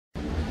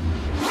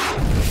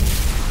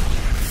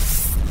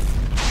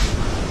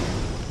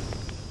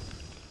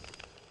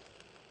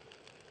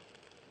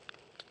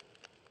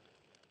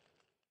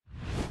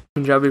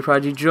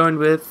PunjabiProdigy joined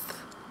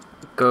with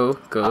Go.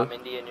 I'm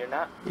Indian, you're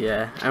not?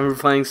 Yeah, and we're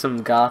playing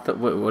some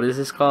Gotham. What is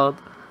this called?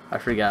 I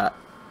forgot.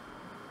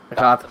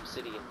 Gotham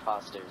City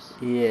Impostors.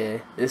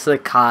 Yeah, it's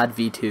like COD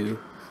V2.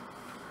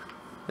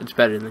 It's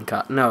better than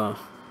COD. No,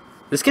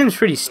 this game's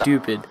pretty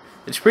stupid.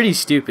 It's pretty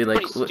stupid. Like,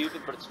 pretty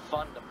stupid, but it's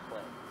fun to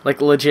play.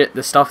 Like legit,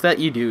 the stuff that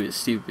you do is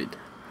stupid.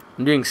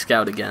 I'm doing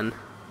Scout again.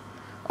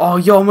 Oh,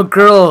 yo, I'm a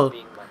girl.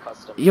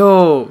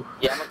 Yo.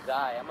 Yeah, I'm a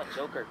guy. I'm a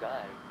Joker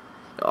guy.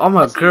 I'm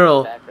a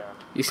girl.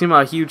 You see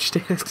my huge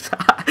tits?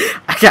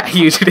 I got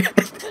huge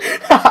tits.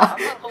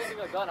 I'm not holding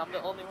a gun. I'm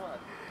the only one.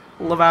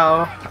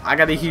 Lamau, I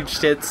got a huge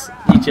tits.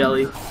 You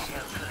jelly.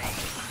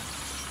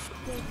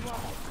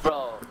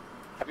 Bro,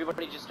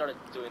 everybody just started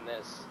doing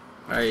this.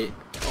 Alright.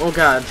 Oh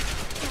god.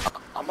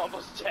 I'm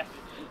almost dead.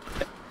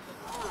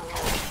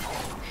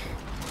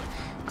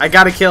 I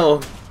got a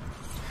kill.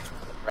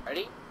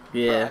 Ready?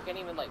 Yeah. Bro, I can't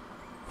even like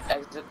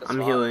exit the I'm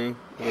spot. healing.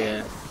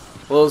 Yeah.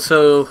 Well,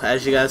 so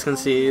as you guys can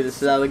see,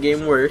 this is how the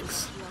game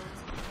works.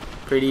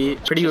 Pretty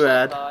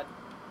rad.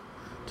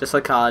 Just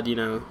like COD, you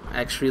know.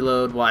 X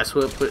reload, Y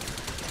swap,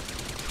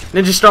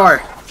 Ninja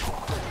Star.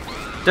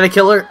 Did I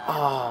kill her?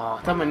 Oh,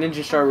 I thought my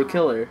Ninja Star would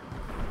kill her.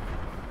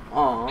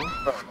 Aw.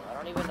 Bro, I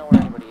don't even know where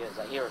anybody is.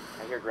 I hear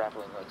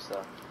grappling hooks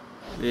though.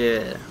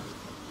 Yeah.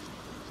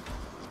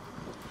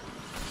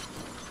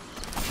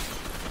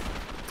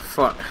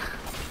 Fuck.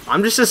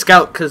 I'm just a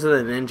scout because of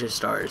the Ninja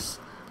Stars.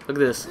 Look at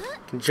this.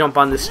 I can jump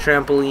on this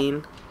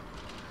trampoline.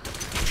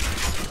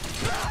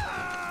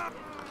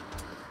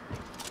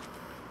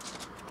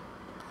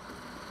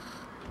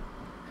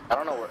 I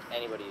don't know where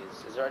anybody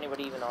is. Is there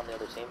anybody even on the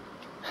other team?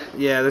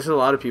 Yeah, there's a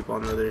lot of people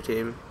on the other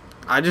team.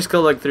 I just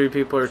killed like 3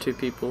 people or 2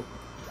 people.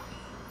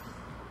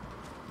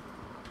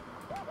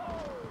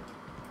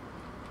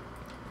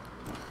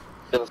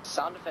 The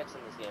sound effects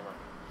in this game are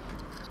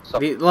so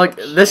Like,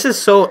 this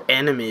is so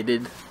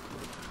animated.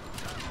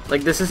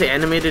 Like, this is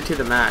animated to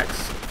the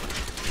max.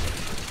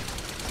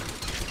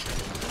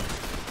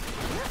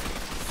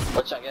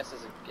 Which I guess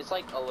is it's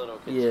like a little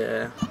kid.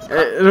 Yeah.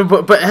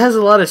 But it has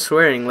a lot of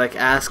swearing, like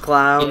ass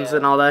clowns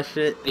and all that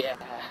shit. Yeah.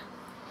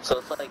 So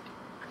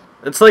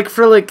it's like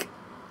for like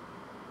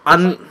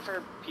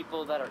for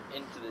people that are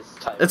into this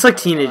type. It's like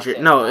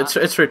teenager. No,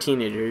 it's for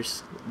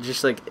teenagers.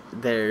 Just like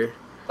they're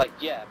like,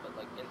 yeah, but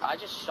like I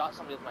just shot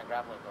somebody with my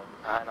grappling hook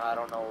and I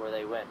don't know where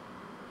they went.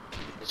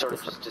 They sort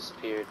of just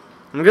disappeared.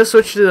 I'm gonna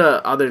switch to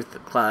the other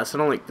class. I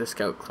don't like the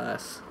scout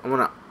class. I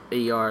want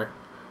an AR.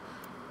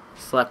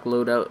 Select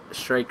loadout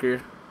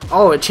striker.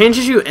 Oh, it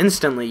changes you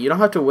instantly. You don't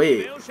have to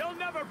wait.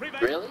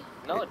 Really?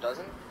 No, it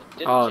doesn't.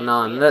 Oh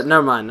no,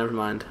 never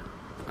mind.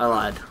 I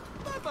lied.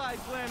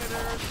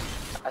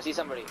 I see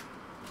somebody.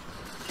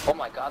 Oh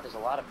my god, there's a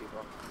lot of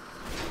people.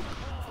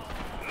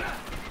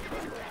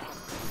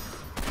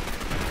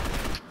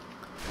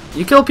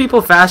 You kill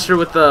people faster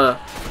with the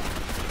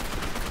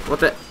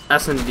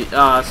S&D.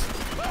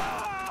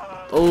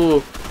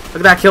 Oh, look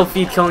at that kill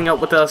feed killing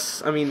up with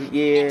us. I mean,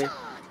 yeah,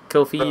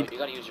 kill feed. Bro, you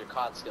gotta use your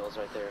COD skills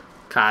right there.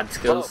 COD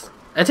skills.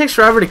 Whoa. It takes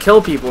forever to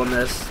kill people in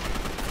this.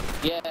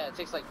 Yeah, it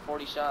takes like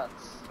 40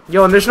 shots.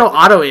 Yo, and there's no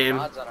auto aim.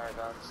 Odds on our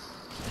guns.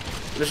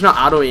 There's no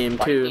auto aim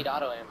Why too. do you need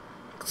auto aim?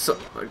 So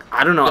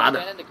I don't know.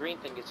 The green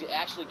thing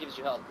actually gives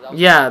you health.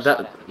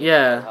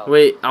 Yeah.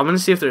 Wait, I'm gonna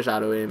see if there's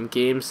auto aim.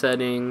 Game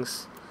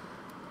settings.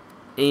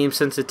 Aim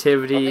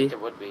sensitivity. I think there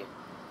would be.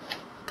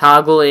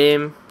 Toggle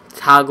aim.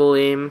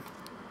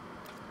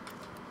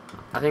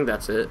 I think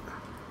that's it.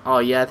 Oh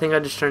yeah, I think I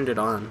just turned it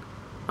on.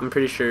 I'm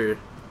pretty sure.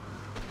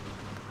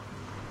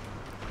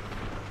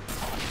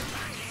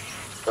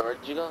 So where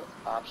did you go?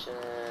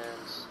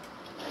 Options,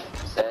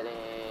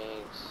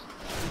 settings.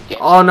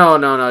 Oh no!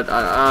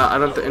 I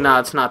don't think. No,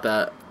 it's not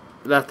that.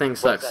 That thing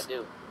sucks. What does that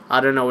do? I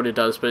don't know what it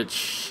does, but it's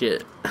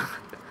shit.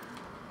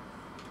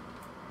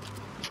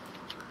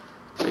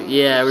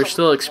 Yeah, we're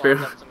still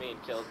experimenting.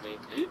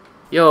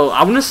 Yo,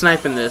 I'm gonna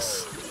snipe in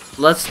this.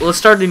 Let's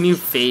start a new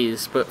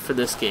phase, but for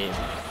this game.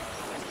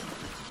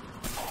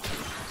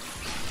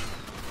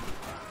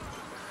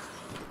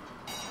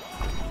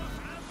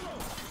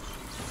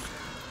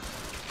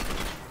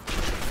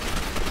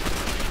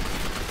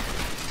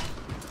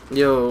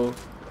 Yo,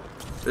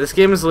 this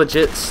game is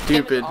legit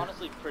stupid. It's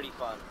honestly pretty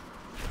fun.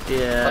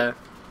 Yeah.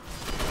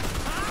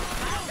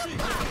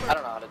 I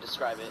don't know how to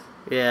describe it.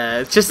 Yeah,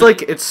 it's just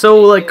like, it's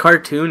so like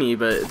cartoony,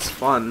 but it's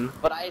fun.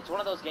 But it's one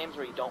of those games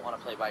where you don't want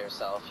to play by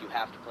yourself. You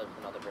have to play with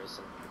another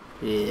person.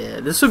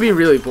 Yeah, this would be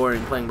really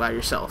boring playing by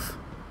yourself.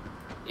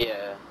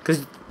 Yeah.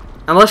 Cause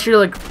unless you're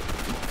like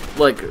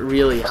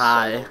really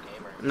high.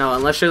 No,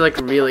 unless you're like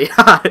really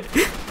high.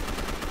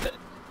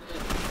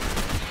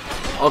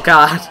 Oh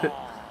god.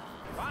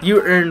 You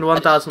earned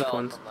 1,000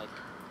 points.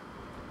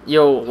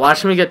 Yo,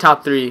 watch me get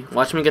top 3.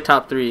 Watch me get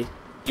top 3.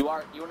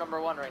 You're number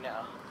 1 right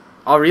now.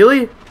 Oh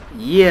really?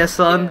 Yeah,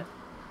 son.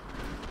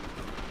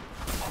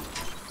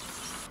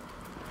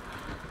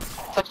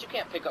 Yeah. But you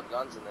can't pick up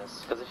guns in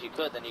this, because if you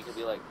could, then you could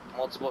be like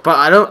multiple. But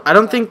I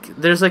don't think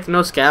there's like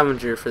no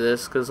scavenger for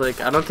this, because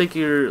like I don't think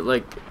you're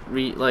like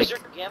Is your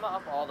gamma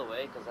up all the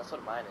way? Because that's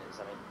what mine is.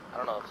 I mean, I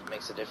don't know if it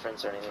makes a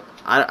difference or anything.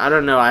 I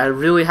don't know. I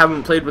really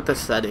haven't played with the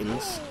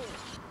settings.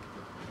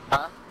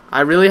 Huh?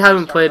 I really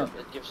haven't played.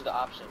 It gives you the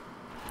option.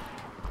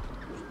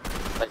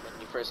 Like when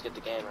you first get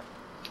the game.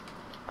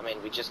 I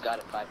mean, we just got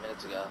it 5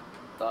 minutes ago.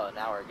 Oh, an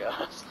hour ago.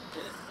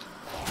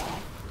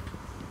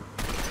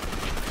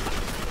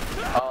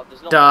 Oh,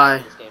 there's no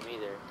lag in this game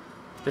either.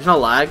 There's no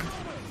lag?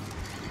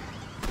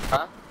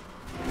 Huh?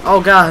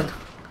 Oh god.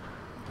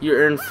 You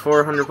earned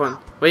 400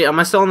 points. Wait, am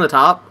I still on the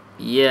top?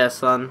 Yeah,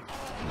 son.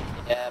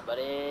 Yeah,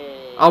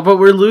 buddy. Oh, but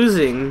we're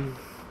losing.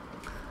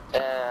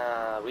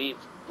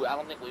 I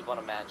don't think we've won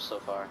a match so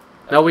far.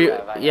 No,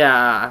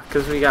 yeah,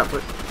 because we got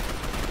put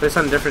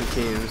on different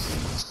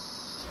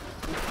teams.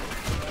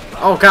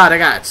 Oh god, I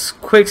got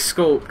quick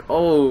scoped.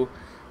 Oh,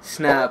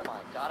 snap. Oh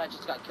my god, I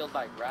just got killed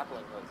by a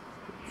grappling hook.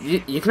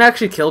 You can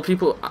actually kill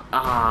people.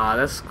 Ah,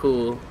 that's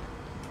cool.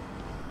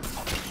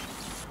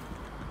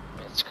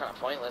 It's kind of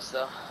pointless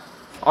though.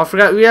 Oh, I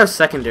forgot we have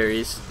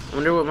secondaries. I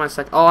wonder what my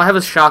Oh, I have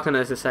a shotgun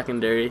as a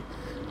secondary.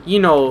 You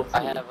know.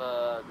 I have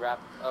a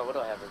Oh, what do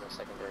I have as a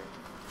secondary?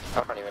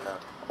 I don't even know.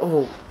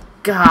 Oh,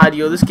 god,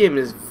 yo, this game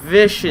is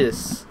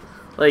vicious.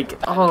 Like,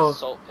 I have an oh.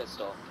 assault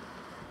pistol.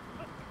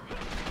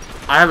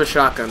 I have a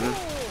shotgun.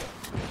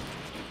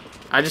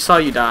 I just saw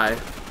you die.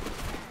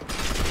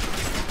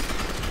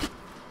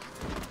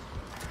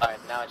 Alright,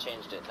 now I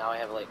changed it. Now I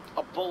have like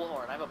a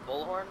bullhorn. I have a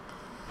bullhorn.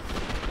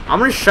 I'm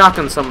gonna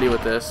shotgun somebody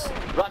with this.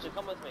 Roger,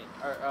 come with me.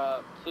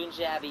 Or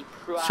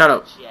PunjabiProdigy. Shut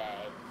up.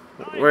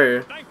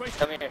 Where?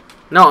 Come here.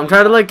 No, I'm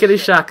trying to like get a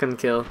shotgun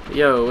kill.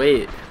 Yo,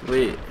 wait.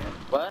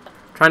 What?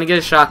 Trying to get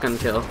a shotgun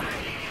kill.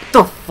 What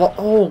the fuck?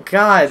 Oh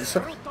god.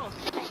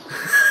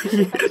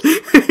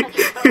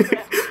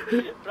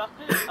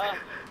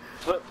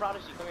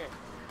 Prodigy, come here.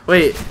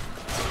 Wait.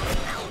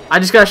 I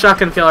just got a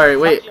shotgun kill. Alright,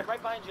 wait. I'm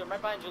right behind you. I'm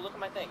right behind you. Look at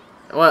my thing.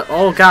 What?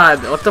 Oh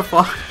god. What the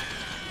fuck?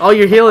 Oh,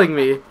 you're healing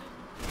me.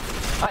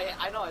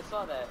 I know. I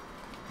saw that.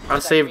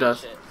 Saved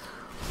us. Shit.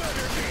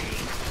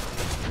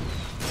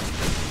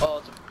 Oh,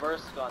 it's a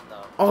burst gun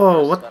though.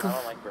 Oh, what the? I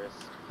don't like burst.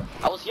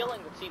 I was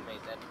healing the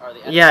teammate then, or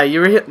the Yeah, you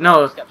were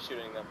no. I just kept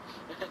shooting them.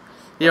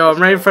 Yo,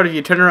 I'm right in front of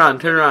you. Turn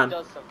around. Turn around.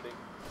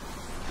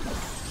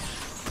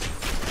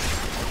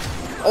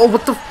 Oh,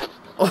 what the?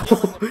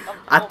 Oh,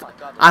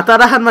 I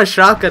thought I had my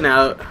shotgun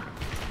out.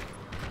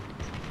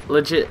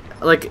 Legit,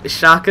 like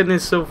shotgun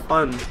is so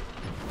fun.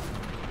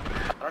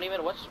 I don't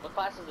even. What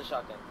class is the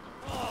shotgun?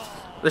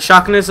 The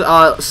shotgun is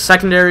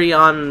secondary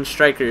on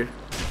striker.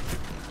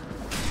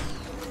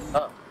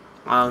 Oh.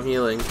 I'm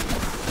healing.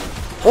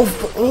 I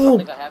don't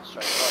think I have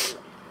striker.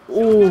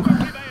 Oh.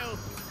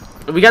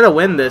 We gotta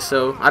win this,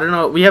 so I don't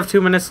know. We have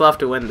 2 minutes left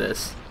to win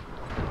this.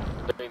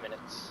 3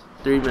 minutes.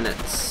 3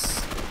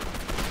 minutes.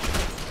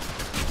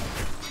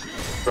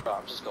 Bro,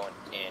 I'm just going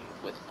in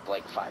with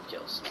like 5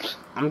 kills.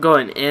 I'm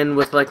going in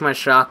with like my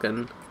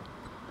shotgun.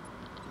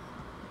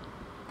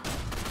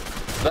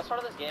 The best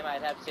part of this game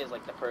I'd have to say is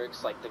like the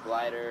perks, like the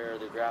glider,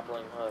 the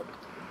grappling hook.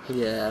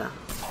 Yeah.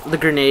 The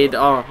grenade.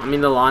 Oh, I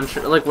mean the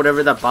launcher, like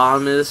whatever that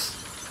bomb is.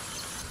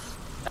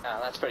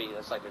 That's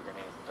like a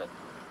grenade, but.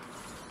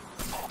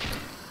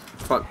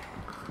 Fuck.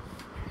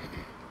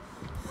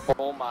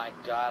 Oh my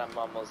god, I'm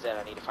almost dead.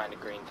 I need to find a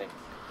green thing.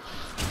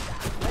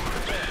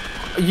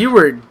 You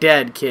were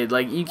dead, kid.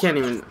 Like you can't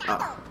even.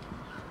 Oh.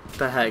 What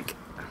the heck?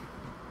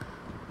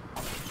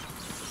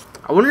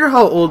 I wonder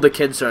how old the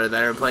kids are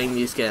that are playing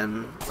these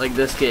games, like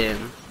this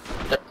game.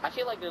 I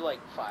feel like they're like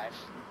 5.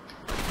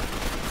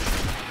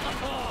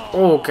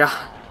 Oh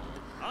god.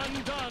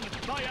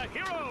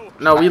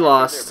 No, we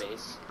lost.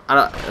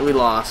 We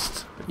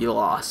lost. You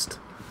lost.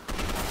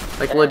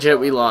 Like legit,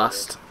 we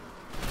lost.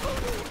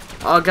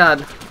 Oh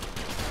god.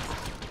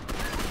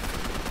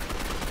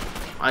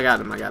 I got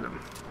him.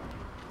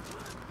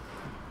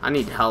 I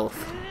need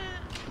health.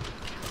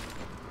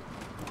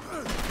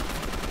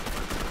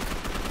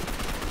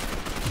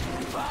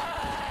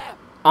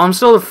 Oh, I'm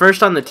still the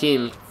first on the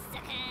team.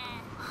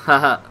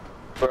 Haha.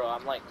 Bro,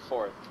 I'm like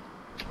 4th.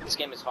 This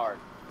game is hard.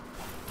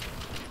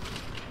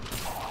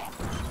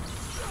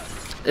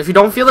 If you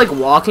don't feel like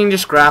walking,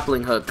 just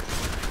grappling hook.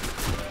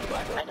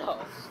 I know.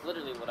 It's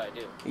literally what I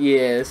do.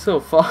 Yeah, it's so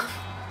fun.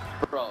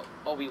 Bro,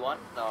 oh, we won?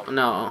 No.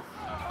 No.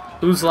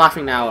 Who's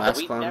laughing now, We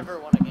Asplum? never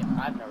won a game.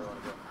 I've never won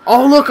a game.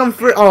 Oh, look,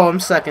 I'm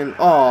second.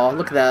 Oh,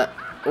 look at that.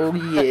 Oh,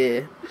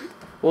 yeah.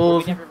 Well,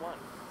 We never won.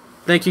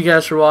 thank you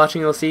guys for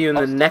watching. I'll see you in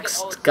the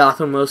next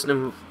Gotham most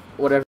whatever.